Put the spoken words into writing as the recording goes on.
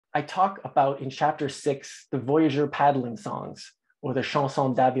I talk about in chapter 6, the voyageur paddling songs, or the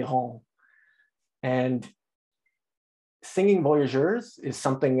chansons d'aviron. And singing voyageurs is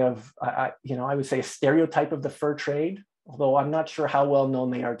something of, I would say a stereotype of the fur trade, although I'm not sure how well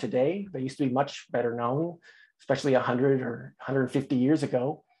known they are today. They used to be much better known, especially 100 or 150 years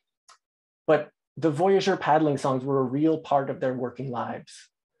ago. But the voyageur paddling songs were a real part of their working lives.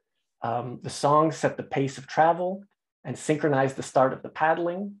 The songs set the pace of travel and synchronized the start of the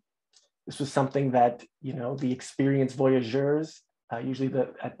paddling. This was something that, the experienced voyageurs, usually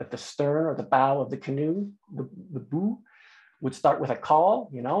at the stern or the bow of the canoe, the bout, would start with a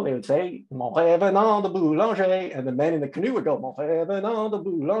call. They would say, "Mon revenant de boulanger," and the men in the canoe would go, "Mon revenant de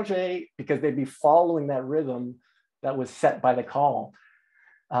boulanger," because they'd be following that rhythm that was set by the call.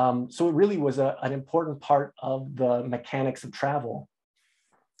 So it really was an important part of the mechanics of travel.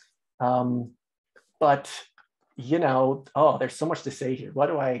 But there's so much to say here. What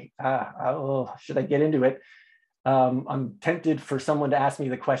do should I get into it? I'm tempted for someone to ask me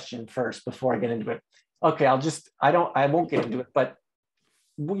the question first before I get into it. Okay, I won't get into it, but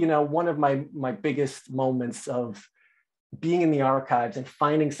one of my biggest moments of being in the archives and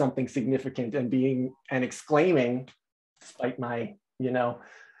finding something significant and exclaiming, despite my,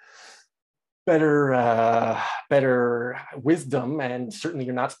 better wisdom, and certainly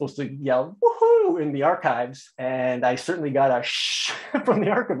you're not supposed to yell woohoo in the archives, and I certainly got a shh from the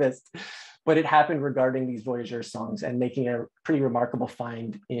archivist, but it happened regarding these voyageur songs and making a pretty remarkable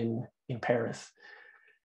find in Paris.